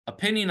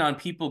opinion on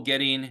people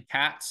getting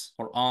cats,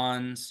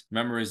 Qur'ans,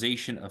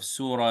 memorization of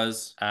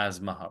surahs as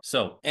mahr.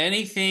 So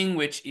anything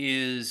which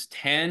is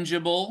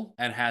tangible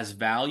and has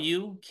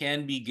value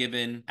can be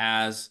given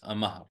as a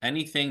mahr.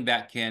 Anything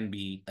that can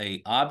be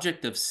an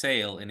object of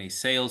sale in a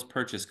sales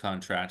purchase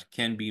contract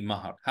can be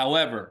mahr.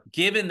 However,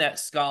 given that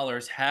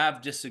scholars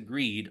have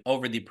disagreed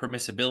over the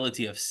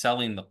permissibility of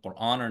selling the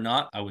Qur'an or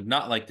not, I would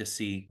not like to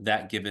see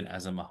that given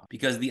as a mahr,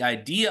 because the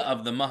idea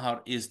of the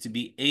mahr is to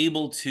be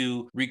able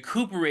to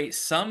recuperate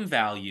some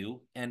value,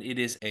 and it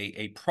is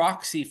a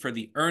proxy for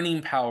the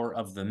earning power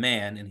of the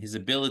man and his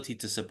ability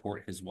to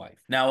support his wife.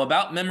 Now,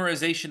 about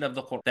memorization of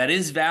the Qur'an, that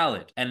is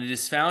valid, and it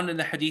is found in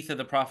the hadith of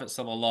the Prophet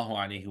sallallahu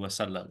alaihi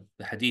wasallam,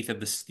 the hadith of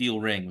the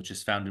steel ring, which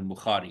is found in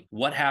Bukhari.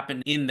 What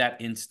happened in that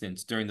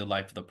instance during the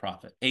life of the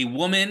Prophet? A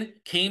woman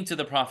came to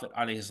the Prophet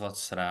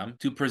ﷺ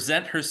to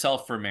present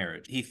herself for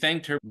marriage. He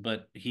thanked her,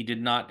 but he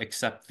did not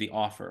accept the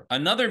offer.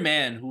 Another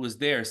man who was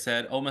there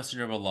said, "O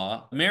Messenger of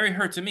Allah, marry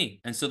her to me."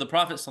 And so the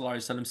Prophet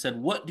ﷺ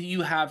said, "What do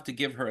you have to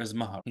give her as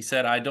mahr?" He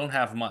said, "I don't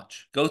have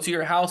much. Go to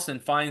your house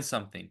and find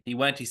something." He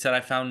went, he said,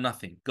 "I found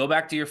nothing." "Go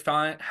back to your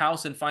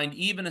house and find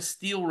even a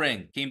steel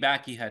ring." Came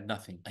back, he had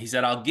nothing. He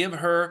said, "I'll give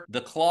her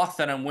the cloth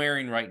that I'm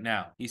wearing right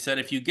now." He said,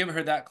 "If you give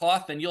her that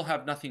cloth, then you'll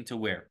have nothing to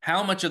wear.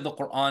 How much of the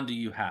Quran do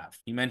you have?"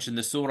 He mentioned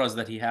the surahs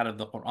that he had of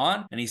the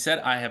Quran, and he said,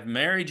 "I have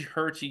married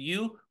her to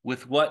you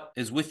with what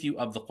is with you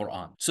of the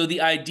Quran." So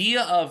the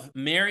idea of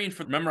marrying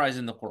for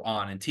memorizing the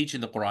Quran and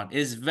teaching the Quran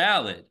is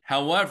valid.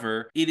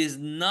 However, it is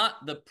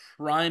not the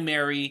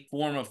primary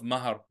form of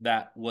mahr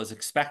that was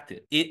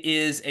expected. It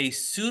is a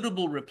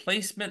suitable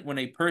replacement when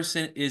a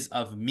person is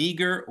of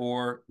meager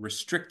or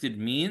restricted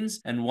means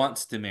and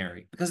wants to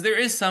marry. Because there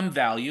is some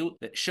value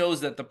that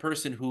shows that the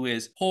person who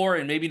is poor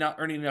and maybe not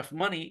earning enough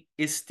money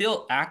is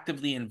still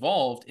actively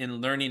involved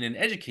in learning and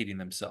educating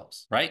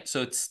themselves, right?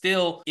 So it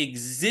still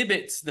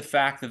exhibits the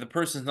fact that the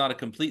person is not a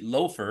complete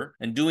loafer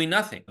and doing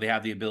nothing. They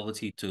have the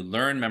ability to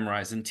learn,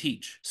 memorize, and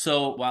teach.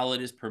 So while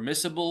it is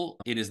permissible,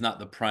 it is not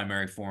the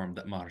primary form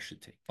that mahr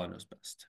should take. Allah knows best.